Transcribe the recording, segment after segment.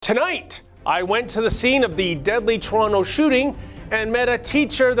Tonight, I went to the scene of the deadly Toronto shooting and met a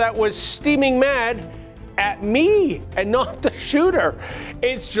teacher that was steaming mad at me and not the shooter.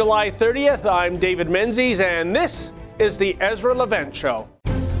 It's July 30th. I'm David Menzies, and this is the Ezra Levant Show.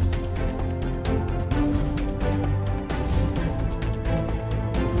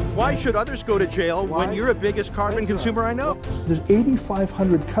 Why should others go to jail when you're the biggest carbon consumer I know? There's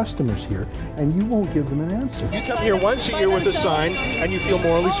 8,500 customers here, and you won't give them an answer. You come here once a year with a sign, and you feel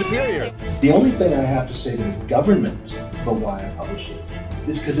morally superior. The only thing I have to say to the government about why I publish it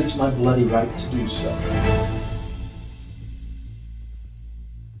is because it's my bloody right to do so.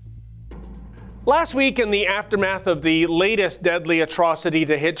 Last week, in the aftermath of the latest deadly atrocity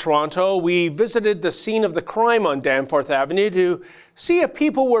to hit Toronto, we visited the scene of the crime on Danforth Avenue to see if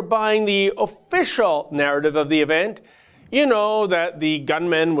people were buying the official narrative of the event. You know, that the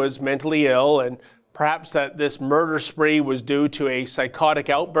gunman was mentally ill and perhaps that this murder spree was due to a psychotic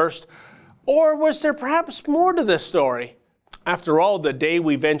outburst. Or was there perhaps more to this story? After all, the day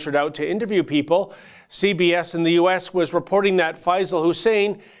we ventured out to interview people, CBS in the U.S. was reporting that Faisal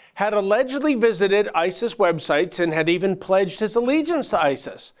Hussein had allegedly visited ISIS websites and had even pledged his allegiance to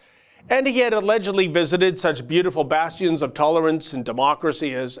ISIS. And he had allegedly visited such beautiful bastions of tolerance and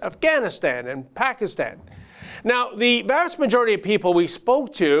democracy as Afghanistan and Pakistan. Now, the vast majority of people we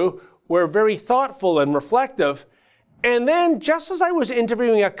spoke to were very thoughtful and reflective. And then, just as I was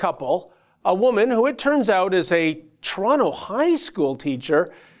interviewing a couple, a woman who it turns out is a Toronto high school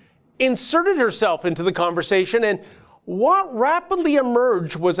teacher inserted herself into the conversation, and what rapidly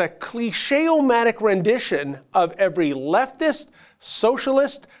emerged was a cliché-o-matic rendition of every leftist,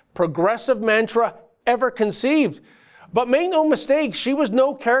 socialist, progressive mantra ever conceived. But make no mistake, she was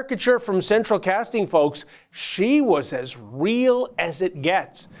no caricature from Central Casting, folks. She was as real as it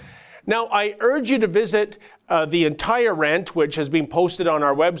gets. Now, I urge you to visit the entire rant, which has been posted on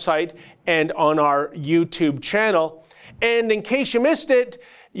our website and on our YouTube channel. And in case you missed it,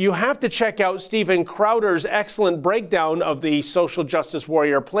 you have to check out Stephen Crowder's excellent breakdown of the Social Justice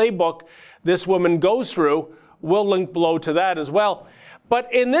Warrior playbook this woman goes through. We'll link below to that as well.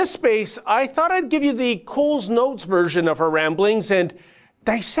 But in this space, I thought I'd give you the Coles Notes version of her ramblings and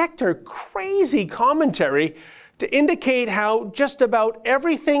dissect her crazy commentary to indicate how just about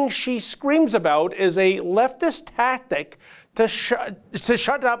everything she screams about is a leftist tactic to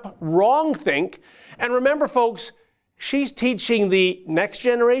shut up wrongthink. And remember, folks, she's teaching the next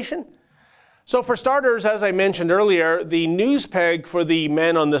generation. So for starters, as I mentioned earlier, the news peg for the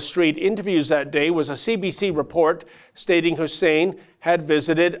Man on the Street interviews that day was a CBC report stating Hussein had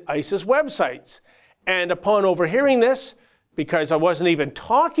visited ISIS websites. And upon overhearing this, because I wasn't even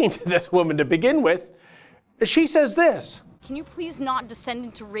talking to this woman to begin with, she says this. Can you please not descend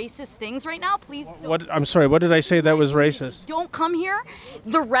into racist things right now? Please don't. What? I'm sorry, what did I say that was racist? Don't come here.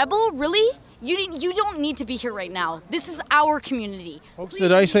 The rebel, really? You don't need to be here right now. This is our community. Folks,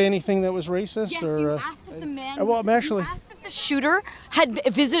 did I say anything that was racist? Yes, or, you asked if the man. Well, I'm actually. You asked if the shooter had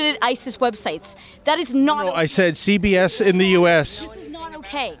visited ISIS websites. That is not. No, I said CBS in the U.S. This is not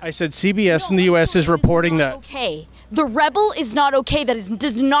okay. I said CBS in the U.S. is reporting that. Okay. The rebel is not okay.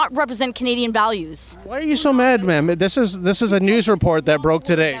 Does not represent Canadian values. Why are you so mad, ma'am? This is a news report that broke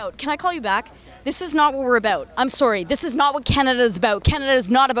today. Can I call you back? This is not what we're about. I'm sorry. This is not what Canada is about. Canada is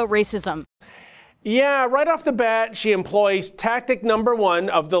not about racism. Yeah, right off the bat, she employs tactic number one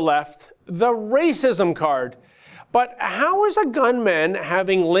of the left, the racism card. But how is a gunman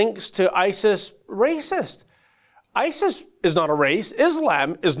having links to ISIS racist? ISIS is not a race.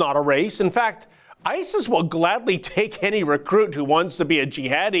 Islam is not a race. In fact, ISIS will gladly take any recruit who wants to be a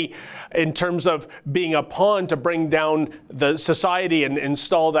jihadi in terms of being a pawn to bring down the society and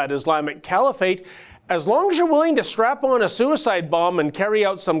install that Islamic caliphate. As long as you're willing to strap on a suicide bomb and carry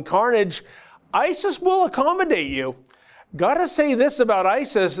out some carnage, ISIS will accommodate you. Gotta say this about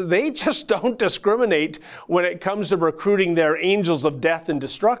ISIS, they just don't discriminate when it comes to recruiting their angels of death and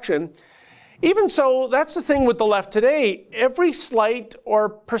destruction. Even so, that's the thing with the left today. Every slight or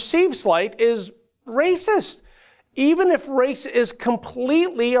perceived slight is racist, even if race is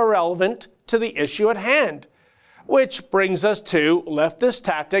completely irrelevant to the issue at hand. Which brings us to leftist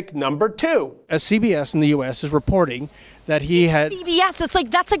tactic number two. As CBS in the U.S. is reporting that he had... CBS,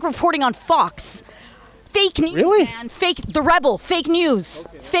 that's like reporting on Fox. Fake news, really? Man. The rebel, fake news.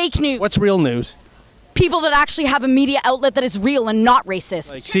 Okay. Fake news. What's real news? People that actually have a media outlet that is real and not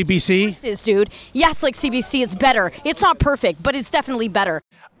racist. Like CBC? Is, dude. Yes, like CBC, it's better. It's not perfect, but it's definitely better.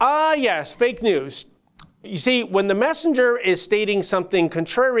 Yes, fake news. You see, when the messenger is stating something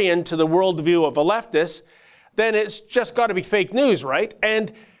contrarian to the worldview of a leftist, then it's just got to be fake news, right?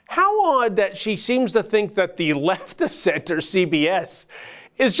 And how odd that she seems to think that the left of center, CBS,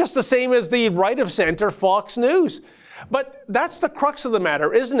 is just the same as the right of center Fox News. But that's the crux of the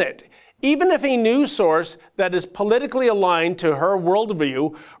matter, isn't it? Even if a news source that is politically aligned to her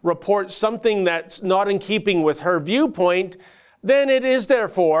worldview reports something that's not in keeping with her viewpoint, then it is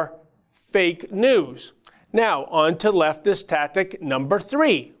therefore fake news. Now, on to leftist tactic number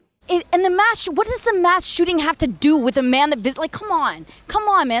 3. And the mass, what does the mass shooting have to do with a man that, like, come on,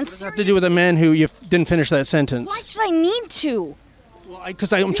 man. What does it have to do with a man who you didn't finish that sentence? Why should I need to?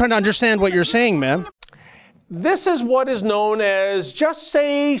 Because I'm trying to understand what you're saying, ma'am. This is what is known as just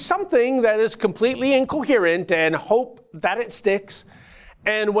say something that is completely incoherent and hope that it sticks.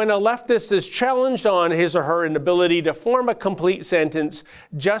 And when a leftist is challenged on his or her inability to form a complete sentence,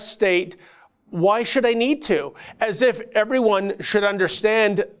 just state, why should I need to? As if everyone should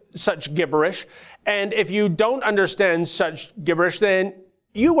understand such gibberish. And if you don't understand such gibberish, then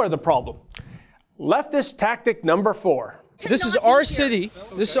you are the problem. Leftist tactic number 4. This is our city.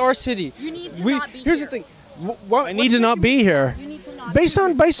 This is our city. You need to not be Here's here. the thing. I need to not be here. You need to not Based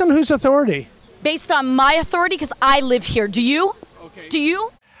on whose authority? Based on my authority, because I live here. Do you? Okay. Do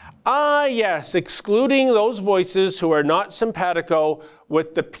you? Yes, excluding those voices who are not simpatico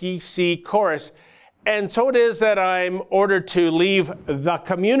with the PC chorus. And so it is that I'm ordered to leave the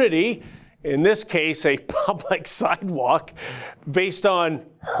community, in this case a public sidewalk, based on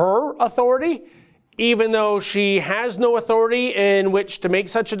her authority, even though she has no authority in which to make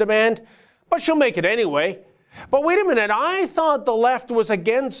such a demand, but she'll make it anyway. But wait a minute, I thought the left was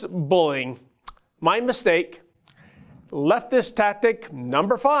against bullying. My mistake. Leftist tactic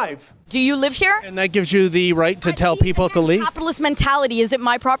number 5. Do you live here? And that gives you the right to tell people to leave? Capitalist mentality. Is it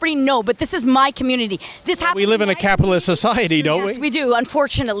my property? No, but this is my community. We live in a capitalist society, don't we? Yes, we do,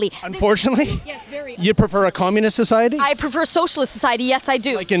 unfortunately. Unfortunately? Yes, very. You prefer a communist society? I prefer socialist society. Yes, I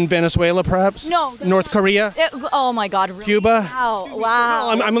do. Like in Venezuela, perhaps? No. North Korea? Oh my God. Really? Cuba? Wow.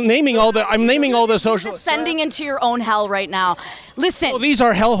 I'm naming all the socialists. Descending into your own hell right now. Listen. Well, these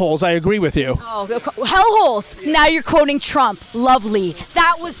are hellholes. I agree with you. Oh, hellholes. Now you're quoting Trump. Lovely.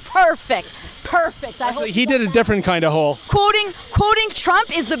 That was perfect. Perfect. I hope He did a different kind of hole. Quoting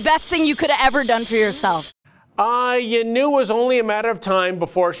Trump is the best thing you could have ever done for yourself. You knew it was only a matter of time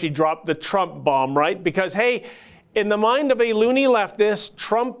before she dropped the Trump bomb, right? Because, hey, in the mind of a loony leftist,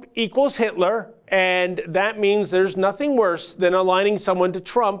 Trump equals Hitler, and that means there's nothing worse than aligning someone to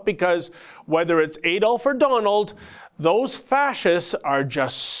Trump, because whether it's Adolf or Donald, those fascists are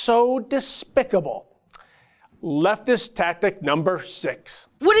just so despicable. Leftist tactic number 6.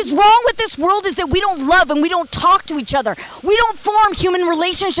 What is wrong with this world is that we don't love and we don't talk to each other. We don't form human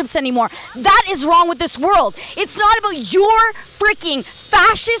relationships anymore. That is wrong with this world. It's not about your freaking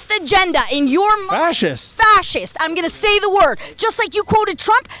fascist agenda in your mind. Fascist? Fascist. I'm going to say the word. Just like you quoted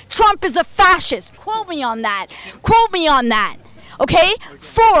Trump, Trump is a fascist. Quote me on that. Quote me on that. Okay?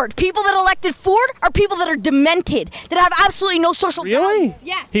 Ford. People that elected Ford are people that are demented, that have absolutely no social values.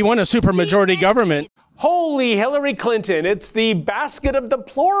 Yes. He won a supermajority government. Holy Hillary Clinton, it's the basket of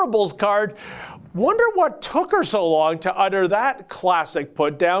deplorables card. Wonder what took her so long to utter that classic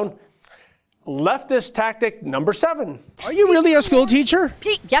put down. Leftist tactic number 7. Are you really a school teacher?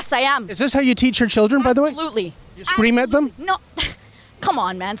 Yes, I am. Is this how you teach your children, by the way? Absolutely. You scream at them? No. Come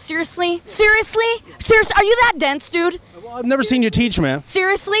on, man. Seriously? Seriously? Seriously? Are you that dense, dude? Well, I've never seen you teach, man.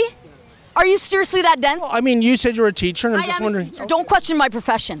 Seriously? Are you seriously that dense? Well, I mean, you said you were a teacher, and I'm just wondering. A teacher. Don't question my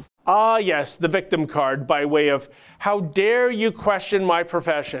profession. Yes, the victim card by way of, how dare you question my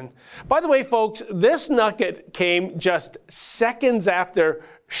profession. By the way, folks, this nugget came just seconds after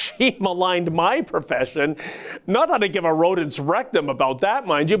she maligned my profession. Not that I give a rodent's rectum about that,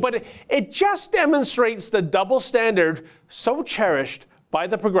 mind you, but it just demonstrates the double standard so cherished by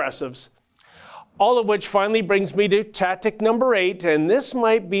the progressives. All of which finally brings me to tactic number 8, and this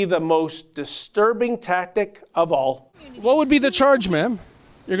might be the most disturbing tactic of all. What would be the charge, ma'am?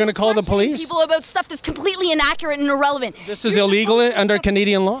 You're going to call the police? People about stuff that's completely inaccurate and irrelevant. This is illegal under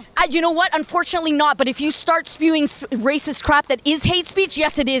Canadian law? You know what? Unfortunately not. But if you start spewing racist crap that is hate speech,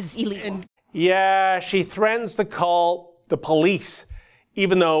 yes, it is illegal. Yeah, she threatens to call the police,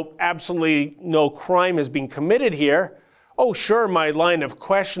 even though absolutely no crime has been committed here. Oh, sure, my line of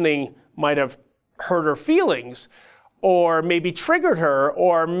questioning might have hurt her feelings, or maybe triggered her,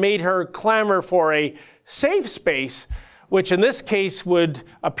 or made her clamor for a safe space, which in this case would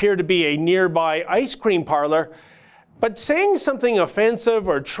appear to be a nearby ice cream parlor. But saying something offensive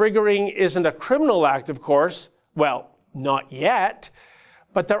or triggering isn't a criminal act, of course. Well, not yet.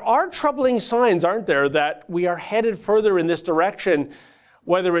 But there are troubling signs, aren't there, that we are headed further in this direction,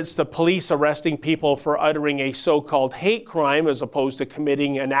 whether it's the police arresting people for uttering a so-called hate crime as opposed to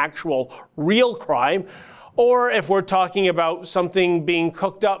committing an actual real crime, or if we're talking about something being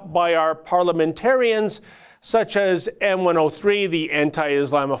cooked up by our parliamentarians, such as M103, the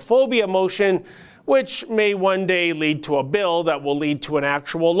anti-Islamophobia motion, which may one day lead to a bill that will lead to an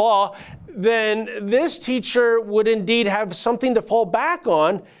actual law, then this teacher would indeed have something to fall back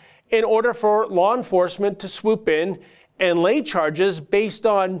on in order for law enforcement to swoop in and lay charges based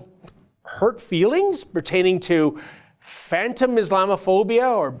on hurt feelings pertaining to phantom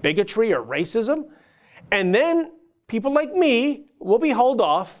Islamophobia or bigotry or racism. And then people like me will be hauled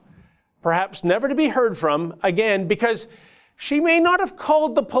off, perhaps never to be heard from again, because she may not have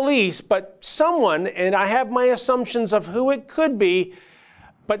called the police, but someone, and I have my assumptions of who it could be,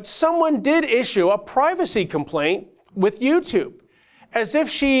 but someone did issue a privacy complaint with YouTube, as if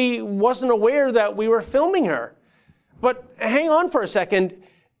she wasn't aware that we were filming her. But hang on for a second.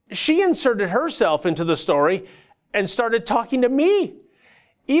 She inserted herself into the story and started talking to me,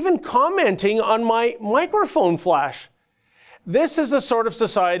 even commenting on my microphone flash. This is the sort of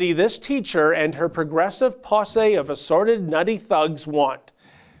society this teacher and her progressive posse of assorted nutty thugs want.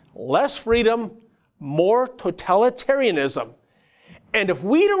 Less freedom, more totalitarianism. And if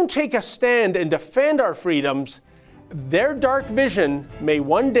we don't take a stand and defend our freedoms, their dark vision may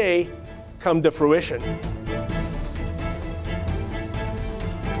one day come to fruition.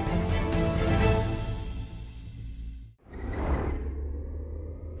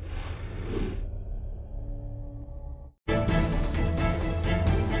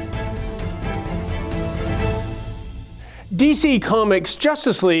 DC Comics'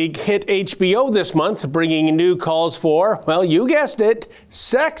 Justice League hit HBO this month, bringing new calls for, well, you guessed it,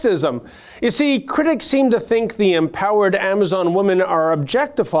 sexism. You see, critics seem to think the empowered Amazon women are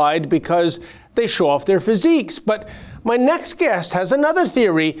objectified because they show off their physiques. But my next guest has another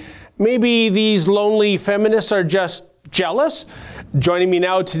theory. Maybe these lonely feminists are just jealous? Joining me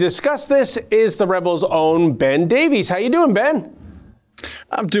now to discuss this is the Rebels' own Ben Davies. How you doing, Ben?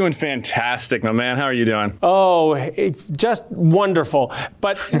 I'm doing fantastic, my man. How are you doing? Oh, it's just wonderful.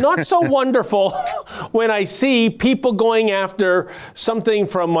 But not so wonderful when I see people going after something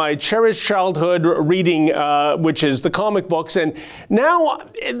from my cherished childhood reading, which is the comic books. And now,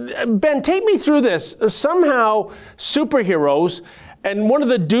 Ben, take me through this. Somehow, superheroes, and one of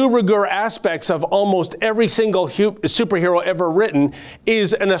the de rigueur aspects of almost every single superhero ever written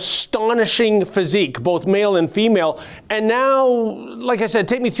is an astonishing physique, both male and female. And now, like I said,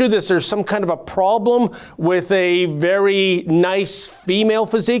 take me through this. There's some kind of a problem with a very nice female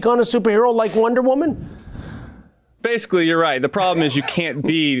physique on a superhero like Wonder Woman? Basically, you're right. The problem is you can't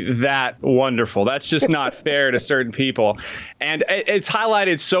be that wonderful. That's just not fair to certain people. And it's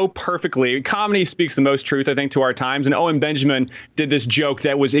highlighted so perfectly. Comedy speaks the most truth, I think, to our times. And Owen Benjamin did this joke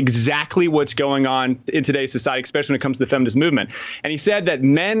that was exactly what's going on in today's society, especially when it comes to the feminist movement. And he said that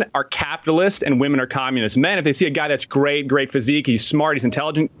men are capitalist and women are communist. Men, if they see a guy that's great physique, he's smart, he's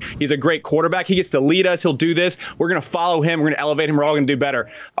intelligent, he's a great quarterback, he gets to lead us, he'll do this, we're going to follow him, we're going to elevate him, we're all going to do better.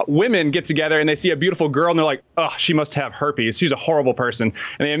 Women get together and they see a beautiful girl and they're like, oh, she must have herpes. She's a horrible person.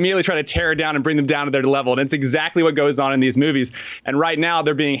 And they immediately try to tear her down and bring them down to their level. And it's exactly what goes on in these movies. And right now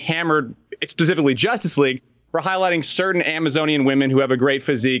they're being hammered, specifically Justice League, for highlighting certain Amazonian women who have a great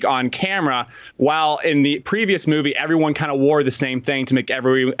physique on camera, while in the previous movie, everyone kind of wore the same thing to make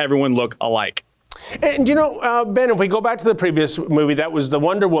everyone look alike. And you know, Ben, if we go back to the previous movie, that was the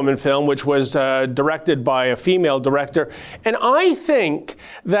Wonder Woman film, which was directed by a female director. And I think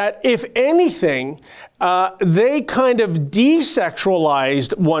that, if anything, they kind of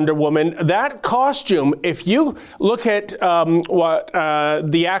desexualized Wonder Woman. That costume, if you look at what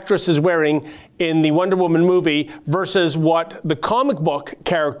the actress is wearing in the Wonder Woman movie versus what the comic book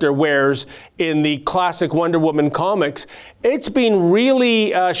character wears in the classic Wonder Woman comics, it's been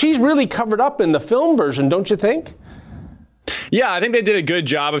really, she's really covered up in the film version, don't you think? Yeah, I think they did a good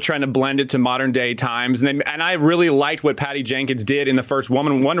job of trying to blend it to modern day times. And I really liked what Patty Jenkins did in the first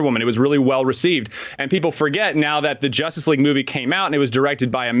Wonder Woman. It was really well received. And people forget now that the Justice League movie came out and it was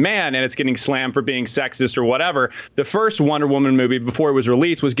directed by a man and it's getting slammed for being sexist or whatever. The first Wonder Woman movie, before it was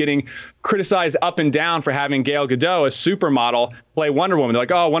released, was getting criticized up and down for having Gal Gadot, a supermodel, play Wonder Woman. They're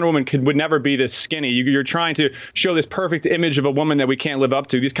like, oh, Wonder Woman would never be this skinny. You're trying to show this perfect image of a woman that we can't live up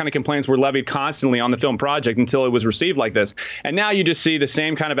to. These kind of complaints were levied constantly on the film project until it was received like this. And now you just see the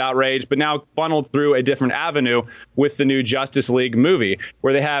same kind of outrage, but now funneled through a different avenue with the new Justice League movie,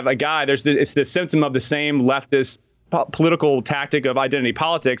 where they have a guy, it's the symptom of the same leftist political tactic of identity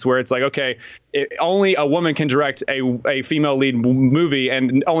politics, where it's like, okay, only a woman can direct a female lead movie,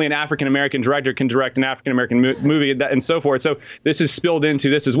 and only an African American director can direct an African American movie, and so forth. So this is spilled into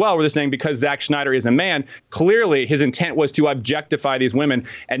this as well, where they're saying because Zack Snyder is a man, clearly his intent was to objectify these women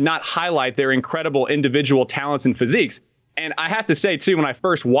and not highlight their incredible individual talents and physiques. And I have to say, too, when I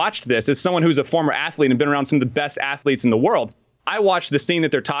first watched this, as someone who's a former athlete and been around some of the best athletes in the world, I watched the scene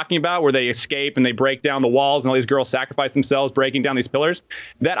that they're talking about where they escape and they break down the walls and all these girls sacrifice themselves breaking down these pillars,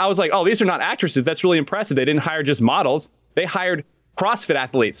 that I was like, oh, these are not actresses. That's really impressive. They didn't hire just models. They hired CrossFit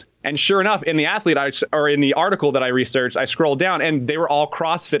athletes. And sure enough, in the in the article that I researched, I scrolled down and they were all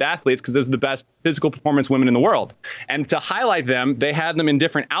CrossFit athletes because those are the best physical performance women in the world. And to highlight them, they had them in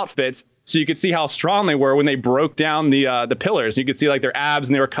different outfits so you could see how strong they were when they broke down the pillars. You could see like their abs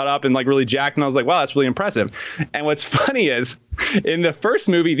and they were cut up and like really jacked. And I was like, wow, that's really impressive. And what's funny is in the first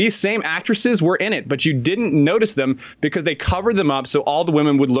movie, these same actresses were in it, but you didn't notice them because they covered them up so all the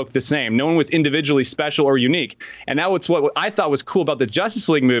women would look the same. No one was individually special or unique. And that was what I thought was cool about the Justice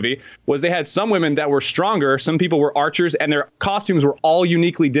League movie, was they had some women that were stronger. Some people were archers and their costumes were all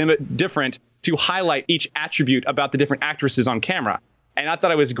uniquely different to highlight each attribute about the different actresses on camera. And I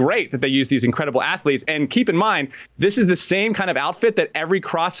thought it was great that they used these incredible athletes. And keep in mind, this is the same kind of outfit that every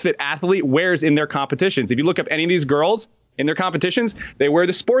CrossFit athlete wears in their competitions. If you look up any of these girls in their competitions, they wear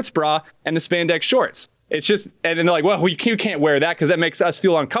the sports bra and the spandex shorts. It's just, and they're like, well, you can't wear that because that makes us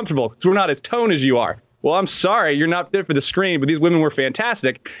feel uncomfortable because we're not as toned as you are. Well, I'm sorry, you're not fit for the screen, but these women were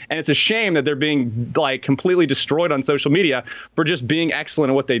fantastic. And it's a shame that they're being like completely destroyed on social media for just being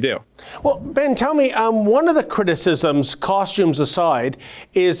excellent at what they do. Well, Ben, tell me, one of the criticisms, costumes aside,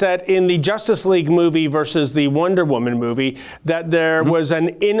 is that in the Justice League movie versus the Wonder Woman movie, that there was an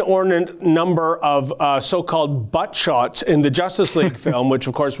inordinate number of so-called butt shots in the Justice League film, which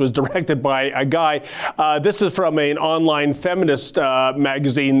of course was directed by a guy. This is from an online feminist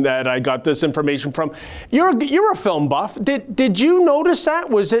magazine that I got this information from. You're a film buff. Did you notice that?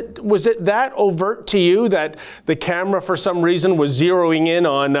 Was it that overt to you that the camera for some reason was zeroing in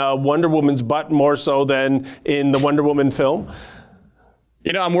on Wonder Woman's butt more so than in the Wonder Woman film?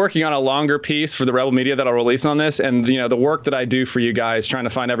 You know, I'm working on a longer piece for the Rebel Media that I'll release on this. And, you know, the work that I do for you guys trying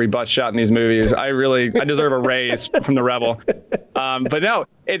to find every butt shot in these movies, I deserve a raise from the Rebel. But no,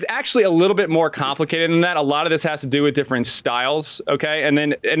 it's actually a little bit more complicated than that. A lot of this has to do with different styles. OK, and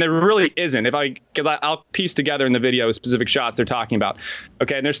there really isn't because I'll piece together in the video specific shots they're talking about.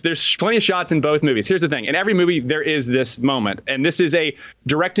 OK, and there's plenty of shots in both movies. Here's the thing. In every movie, there is this moment. And this is a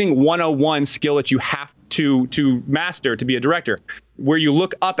directing 101 skill that you have to master to be a director, where you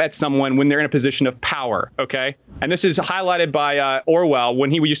look up at someone when they're in a position of power, okay? And this is highlighted by Orwell when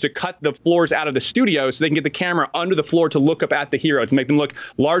he used to cut the floors out of the studio so they can get the camera under the floor to look up at the hero, to make them look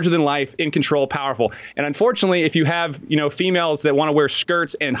larger than life, in control, powerful. And unfortunately, if you have, females that want to wear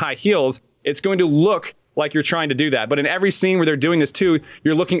skirts and high heels, it's going to look like you're trying to do that. But in every scene where they're doing this too,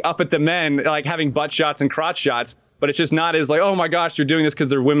 you're looking up at the men, like having butt shots and crotch shots. But it's just not as like, oh my gosh, you're doing this because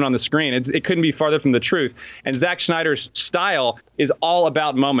they're women on the screen. It couldn't be farther from the truth. And Zack Snyder's style is all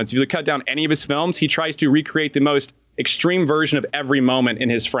about moments. If you cut down any of his films, he tries to recreate the most extreme version of every moment in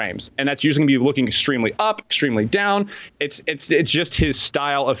his frames. And that's usually going to be looking extremely up, extremely down. It's just his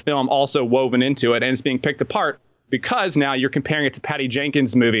style of film also woven into it. And it's being picked apart because now you're comparing it to Patty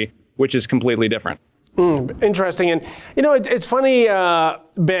Jenkins' movie, which is completely different. Interesting. And, it's funny,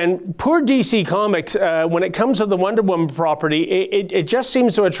 Ben, poor DC Comics, when it comes to the Wonder Woman property, it just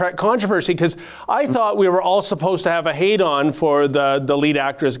seems to attract controversy because I thought we were all supposed to have a hate on for the lead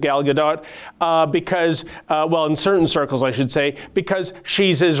actress, Gal Gadot, because, in certain circles, I should say, because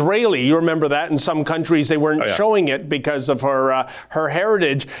she's Israeli. You remember that in some countries they weren't showing it because of her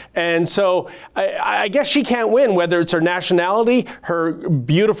heritage. And so I guess she can't win, whether it's her nationality, her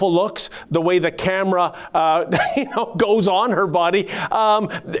beautiful looks, the way the camera goes on her body.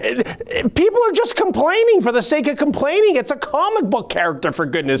 People are just complaining for the sake of complaining. It's a comic book character, for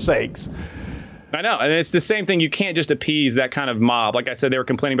goodness sakes. I know. And it's the same thing. You can't just appease that kind of mob. Like I said, they were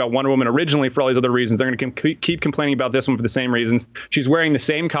complaining about Wonder Woman originally for all these other reasons. They're going to keep complaining about this one for the same reasons. She's wearing the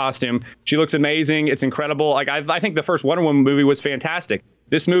same costume. She looks amazing. It's incredible. Like I think the first Wonder Woman movie was fantastic.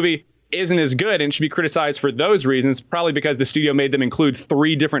 This movie isn't as good and should be criticized for those reasons, probably because the studio made them include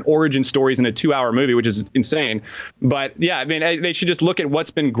 3 different origin stories in a 2-hour movie, which is insane. But yeah, I mean, they should just look at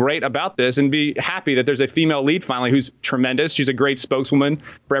what's been great about this and be happy that there's a female lead finally who's tremendous. She's a great spokeswoman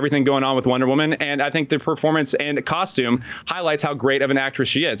for everything going on with Wonder Woman. And I think the performance and costume highlights how great of an actress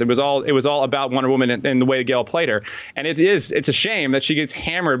she is. It was all about Wonder Woman and the way Gal played her. And it's a shame that she gets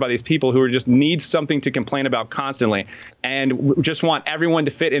hammered by these people who just need something to complain about constantly and just want everyone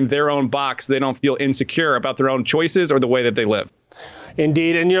to fit in their own own box. They don't feel insecure about their own choices or the way that they live.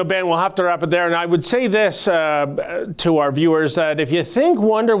 Indeed. And, Ben, we'll have to wrap it there. And I would say this to our viewers, that if you think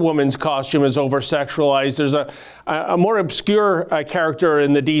Wonder Woman's costume is over-sexualized, there's a more obscure character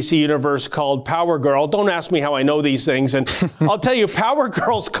in the DC universe called Power Girl. Don't ask me how I know these things. And I'll tell you, Power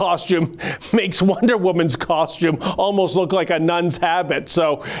Girl's costume makes Wonder Woman's costume almost look like a nun's habit.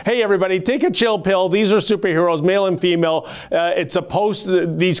 So, hey, everybody, take a chill pill. These are superheroes, male and female.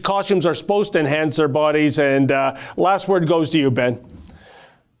 These costumes are supposed to enhance their bodies. And last word goes to you, Ben.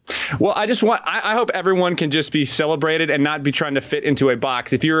 Well, I hope everyone can just be celebrated and not be trying to fit into a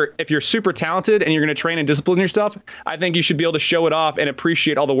box. If you're super talented and you're going to train and discipline yourself, I think you should be able to show it off and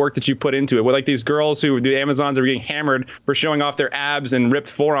appreciate all the work that you put into it. With like these girls the Amazons are getting hammered for showing off their abs and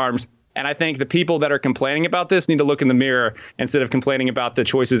ripped forearms. And I think the people that are complaining about this need to look in the mirror instead of complaining about the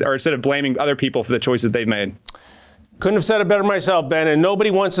choices, or instead of blaming other people for the choices they've made. Couldn't have said it better myself, Ben, and nobody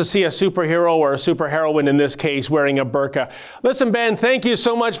wants to see a superhero or a superheroine in this case wearing a burqa. Listen, Ben, thank you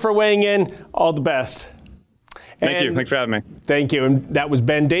so much for weighing in. All the best. Thank you. Thanks for having me. Thank you. And that was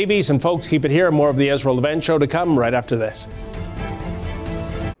Ben Davies. And folks, keep it here. More of the Ezra Levant Show to come right after this.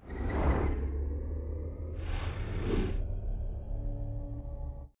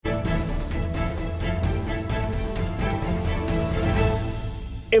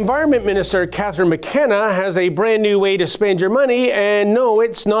 Environment Minister Catherine McKenna has a brand new way to spend your money, and no,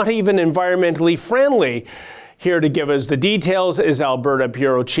 it's not even environmentally friendly. Here to give us the details is Alberta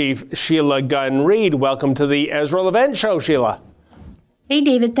Bureau Chief Sheila Gunn-Reid. Welcome to the Ezra Levant Show, Sheila. Hey,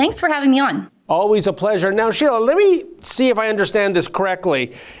 David. Thanks for having me on. Always a pleasure. Now, Sheila, let me see if I understand this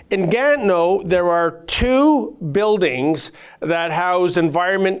correctly. In Gatineau, there are 2 buildings that house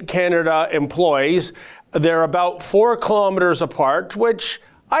Environment Canada employees. They're about 4 kilometers apart, which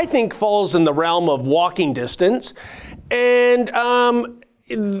I think falls in the realm of walking distance. And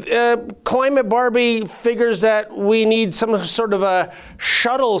Climate Barbie figures that we need some sort of a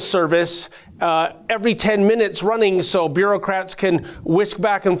shuttle service every 10 minutes running so bureaucrats can whisk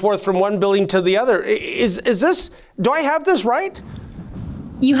back and forth from one building to the other. Do I have this right?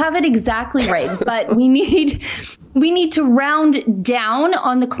 You have it exactly right, but we need to round down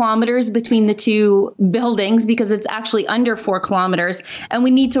on the kilometers between the 2 buildings because it's actually under 4 kilometers, and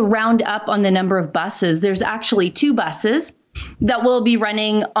we need to round up on the number of buses. There's actually 2 buses that will be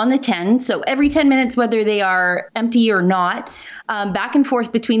running on the 10, so every 10 minutes, whether they are empty or not, back and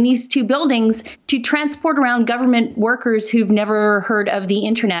forth between these 2 buildings to transport around government workers who've never heard of the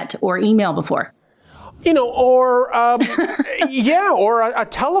internet or email before. Or a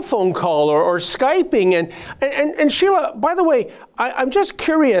telephone call or Skyping. And Sheila, by the way, I'm just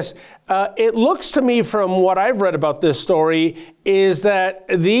curious. It looks to me from what I've read about this story is that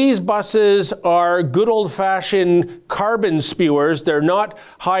these buses are good old-fashioned carbon spewers. They're not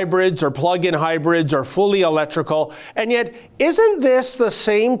hybrids or plug-in hybrids or fully electrical. And yet, isn't this the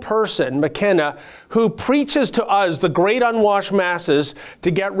same person, McKenna, who preaches to us, the great unwashed masses,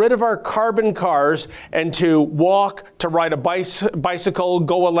 to get rid of our carbon cars and to walk, to ride a bicycle,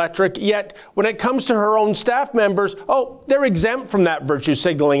 go electric? Yet, when it comes to her own staff members, they're exempt from that virtue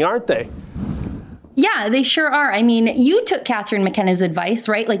signaling, aren't they? Yeah, they sure are. I mean, you took Catherine McKenna's advice,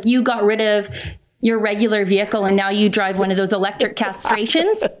 right? Like, you got rid of your regular vehicle and now you drive one of those electric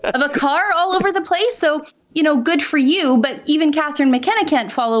castrations of a car all over the place. So, good for you. But even Catherine McKenna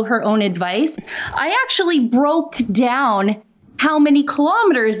can't follow her own advice. I actually broke down how many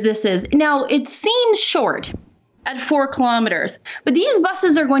kilometers this is. Now, it seems short at 4 kilometers, but these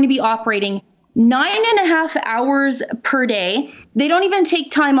buses are going to be operating 9.5 hours per day. They don't even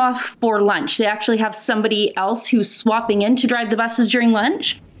take time off for lunch. They actually have somebody else who's swapping in to drive the buses during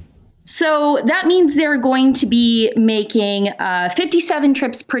lunch. So that means they're going to be making 57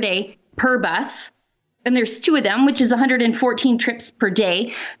 trips per day per bus. And there's 2 of them, which is 114 trips per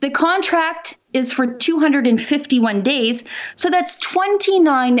day. The contract is for 251 days. So that's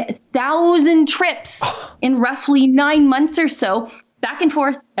 29,000 trips in roughly 9 months or so. Back and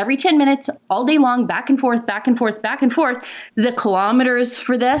forth every 10 minutes, all day long, back and forth, back and forth, back and forth. The kilometers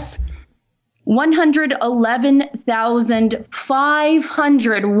for this,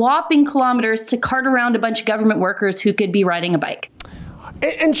 111,500 whopping kilometers to cart around a bunch of government workers who could be riding a bike.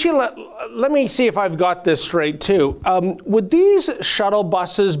 And Sheila, let me see if I've got this straight too. Would these shuttle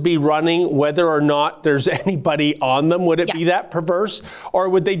buses be running whether or not there's anybody on them? Would it be that perverse? Or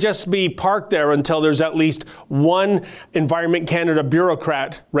would they just be parked there until there's at least one Environment Canada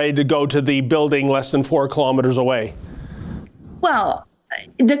bureaucrat ready to go to the building less than 4 kilometers away? Well,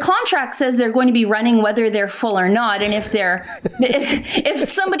 the contract says they're going to be running whether they're full or not. And if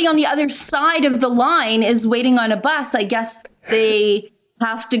somebody on the other side of the line is waiting on a bus, I guess they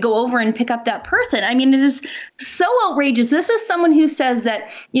have to go over and pick up that person. I mean, it is so outrageous. This is someone who says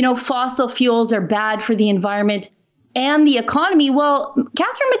that, fossil fuels are bad for the environment and the economy. Well,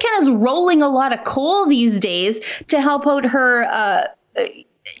 Catherine McKenna is rolling a lot of coal these days to help out her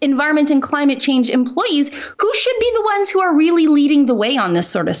environment and climate change employees, who should be the ones who are really leading the way on this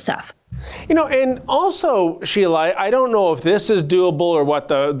sort of stuff. And also, Sheila, I don't know if this is doable or what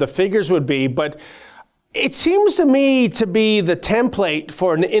the figures would be, but it seems to me to be the template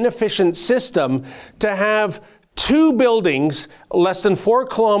for an inefficient system to have two buildings less than 4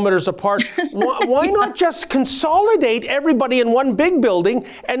 kilometers apart. Why not just consolidate everybody in one big building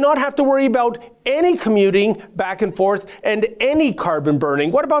and not have to worry about any commuting back and forth and any carbon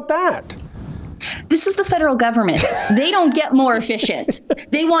burning? What about that? This is the federal government. They don't get more efficient.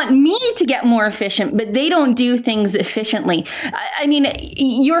 They want me to get more efficient, but they don't do things efficiently. I mean,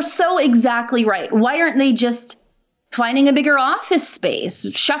 you're so exactly right. Why aren't they just finding a bigger office space,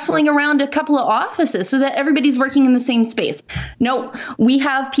 shuffling around a couple of offices so that everybody's working in the same space? No, we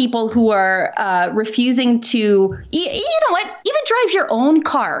have people who are refusing to, you know what, even drive your own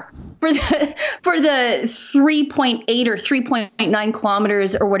car for the 3.8 or 3.9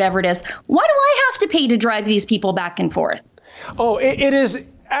 kilometers or whatever it is. Why do I have to pay to drive these people back and forth? Oh, it is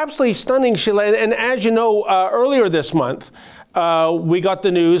absolutely stunning, Sheila. And as you know, earlier this month, we got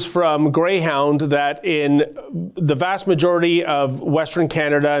the news from Greyhound that in the vast majority of Western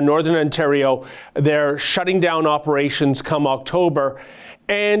Canada, Northern Ontario, they're shutting down operations come October.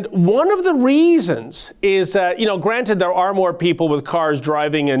 And one of the reasons is that, granted, there are more people with cars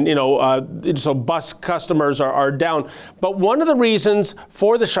driving and, so bus customers are down. But one of the reasons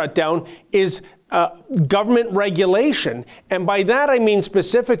for the shutdown is government regulation. And by that, I mean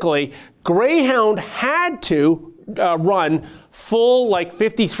specifically, Greyhound had to run full,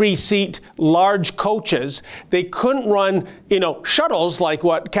 53-seat large coaches. They couldn't run, shuttles like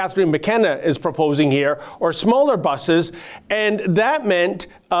what Catherine McKenna is proposing here, or smaller buses. And that meant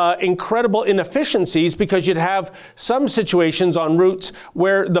incredible inefficiencies, because you'd have some situations on routes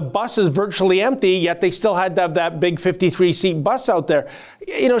where the bus is virtually empty, yet they still had to have that big 53-seat bus out there.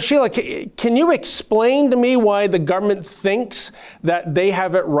 Sheila, can you explain to me why the government thinks that they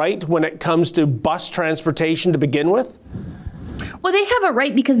have it right when it comes to bus transportation to begin with? Well, they have it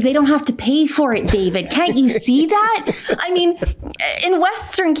right because they don't have to pay for it, David. Can't you see that? I mean, in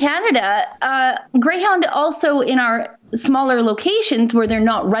Western Canada, Greyhound also in our smaller locations where they're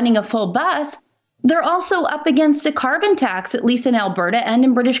not running a full bus, they're also up against a carbon tax, at least in Alberta and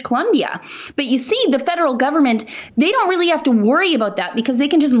in British Columbia. But you see, the federal government, they don't really have to worry about that because they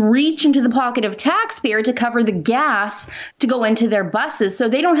can just reach into the pocket of taxpayer to cover the gas to go into their buses. So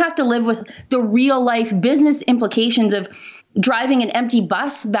they don't have to live with the real life business implications of driving an empty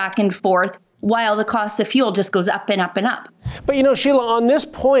bus back and forth while the cost of fuel just goes up and up and up. But, Sheila, on this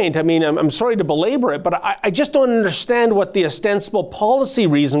point, I mean, I'm sorry to belabor it, but I just don't understand what the ostensible policy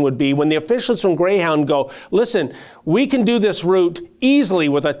reason would be when the officials from Greyhound go, listen, we can do this route easily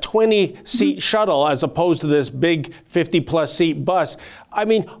with a 20-seat shuttle as opposed to this big 50-plus seat bus. I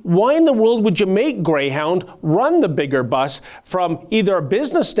mean, why in the world would you make Greyhound run the bigger bus from either a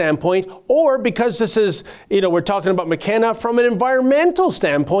business standpoint or, because this is, we're talking about McKenna, from an environmental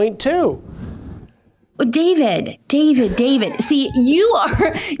standpoint too? David. See,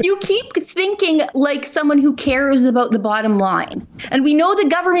 you keep thinking like someone who cares about the bottom line. And we know the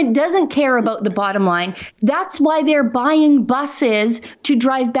government doesn't care about the bottom line. That's why they're buying buses to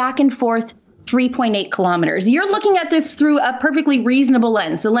drive back and forth 3.8 kilometers. You're looking at this through a perfectly reasonable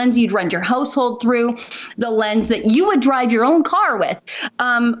lens, the lens you'd run your household through, the lens that you would drive your own car with.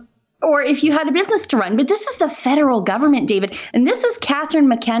 Or if you had a business to run. But this is the federal government, David. And this is Catherine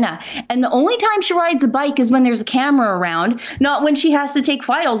McKenna. And the only time she rides a bike is when there's a camera around, not when she has to take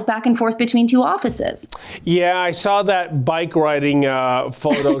files back and forth between two offices. Yeah, I saw that bike riding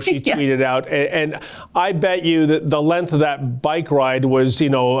photo she tweeted out. And I bet you that the length of that bike ride was,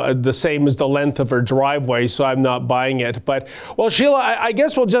 the same as the length of her driveway. So I'm not buying it. But, well, Sheila, I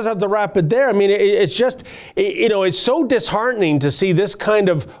guess we'll just have to wrap it there. I mean, it's just, it's so disheartening to see this kind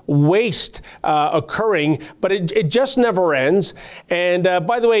of waste occurring, but it just never ends. And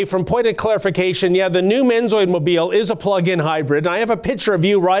by the way, from point of clarification, the new Menzoid Mobile is a plug-in hybrid. And I have a picture of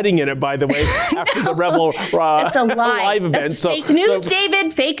you riding in it, by the way, after the Rebel it's a lie. Live event. That's fake news,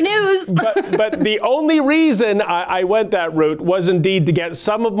 David. Fake news. But the only reason I went that route was indeed to get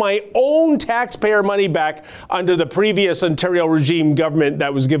some of my own taxpayer money back under the previous Ontario regime government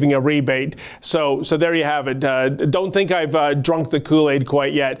that was giving a rebate. So there you have it. Don't think I've drunk the Kool-Aid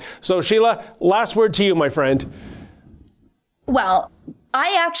quite yet. So, Sheila, last word to you, my friend. Well,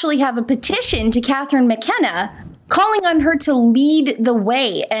 I actually have a petition to Catherine McKenna calling on her to lead the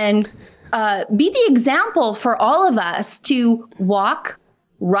way and be the example for all of us to walk,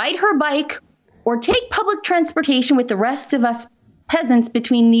 ride her bike, or take public transportation with the rest of us peasants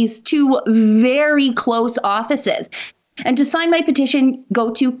between these two very close offices. And to sign my petition,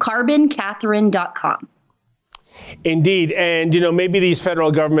 go to carboncatherine.com. Indeed. And, maybe these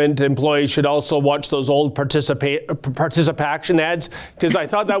federal government employees should also watch those old participation ads, because I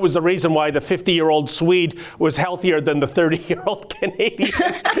thought that was the reason why the 50-year-old Swede was healthier than the 30-year-old Canadian,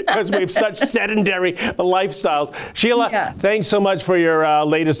 because we have such sedentary lifestyles. Sheila, Thanks so much for your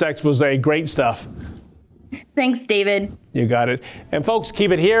latest expose. Great stuff. Thanks, David. You got it. And folks,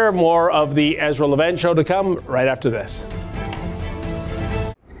 keep it here. More of the Ezra Levant Show to come right after this.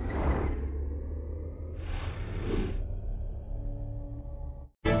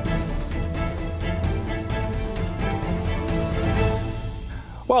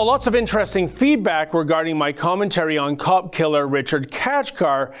 Well, lots of interesting feedback regarding my commentary on cop killer Richard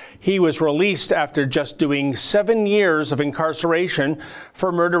Kachkar. He was released after just doing 7 years of incarceration for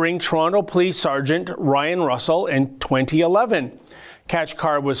murdering Toronto Police Sergeant Ryan Russell in 2011.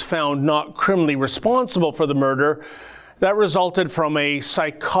 Kachkar was found not criminally responsible for the murder. That resulted from a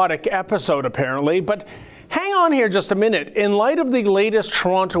psychotic episode, apparently. But hang on here just a minute. In light of the latest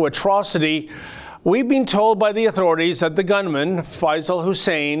Toronto atrocity, we've been told by the authorities that the gunman, Faisal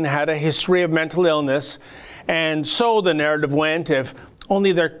Hussein, had a history of mental illness, and so the narrative went, if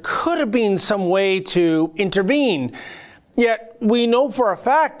only there could have been some way to intervene. Yet we know for a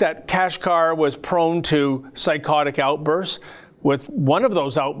fact that Kachkar was prone to psychotic outbursts, with one of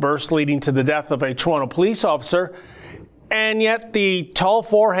those outbursts leading to the death of a Toronto police officer. And yet the tall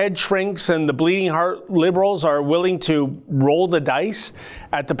forehead shrinks and the bleeding heart liberals are willing to roll the dice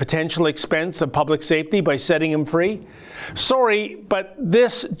at the potential expense of public safety by setting him free. Sorry, but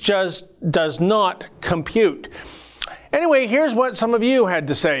this just does not compute. Anyway, here's what some of you had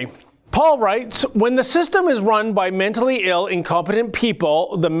to say. Paul writes, when the system is run by mentally ill, incompetent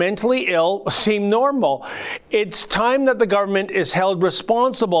people, the mentally ill seem normal. It's time that the government is held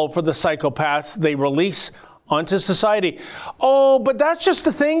responsible for the psychopaths they release onto society. Oh, but that's just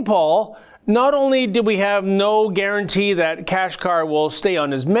the thing, Paul. Not only do we have no guarantee that Kachkar will stay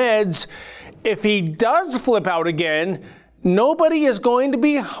on his meds, if he does flip out again, nobody is going to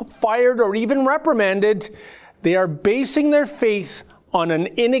be fired or even reprimanded. They are basing their faith on an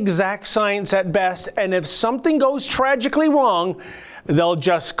inexact science at best, and if something goes tragically wrong, they'll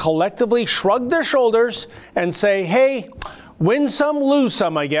just collectively shrug their shoulders and say, hey, win some, lose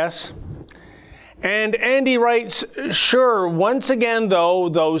some, I guess. And Andy writes, sure, once again, though,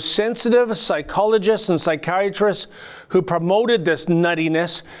 those sensitive psychologists and psychiatrists who promoted this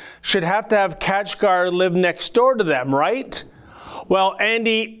nuttiness should have to have Kachkar live next door to them, right? Well,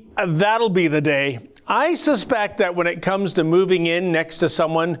 Andy, that'll be the day. I suspect that when it comes to moving in next to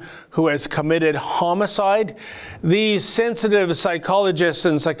someone who has committed homicide, these sensitive psychologists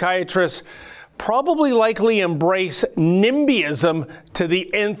and psychiatrists probably likely embrace NIMBYism to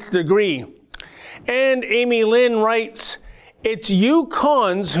the nth degree. And Amy Lynn writes, it's you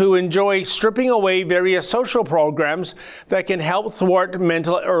cons who enjoy stripping away various social programs that can help thwart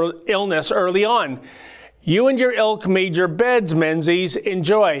mental illness early on. You and your ilk made your beds, Menzies.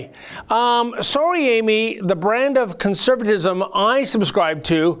 Enjoy. Sorry, Amy, the brand of conservatism I subscribe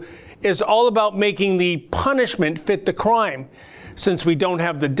to is all about making the punishment fit the crime. Since we don't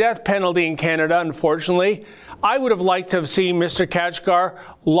have the death penalty in Canada, unfortunately, I would have liked to have seen Mr. Kachkar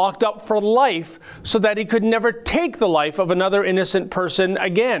locked up for life so that he could never take the life of another innocent person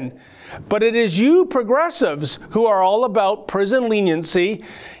again. But it is you progressives who are all about prison leniency,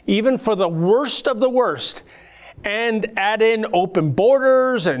 even for the worst of the worst, and add in open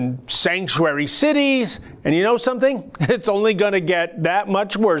borders and sanctuary cities. And you know something? It's only going to get that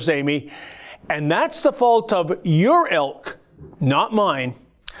much worse, Amy. And that's the fault of your ilk, not mine.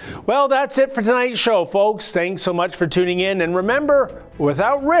 Well, that's it for tonight's show, folks. Thanks so much for tuning in. And remember,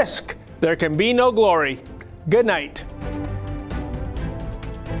 without risk, there can be no glory. Good night.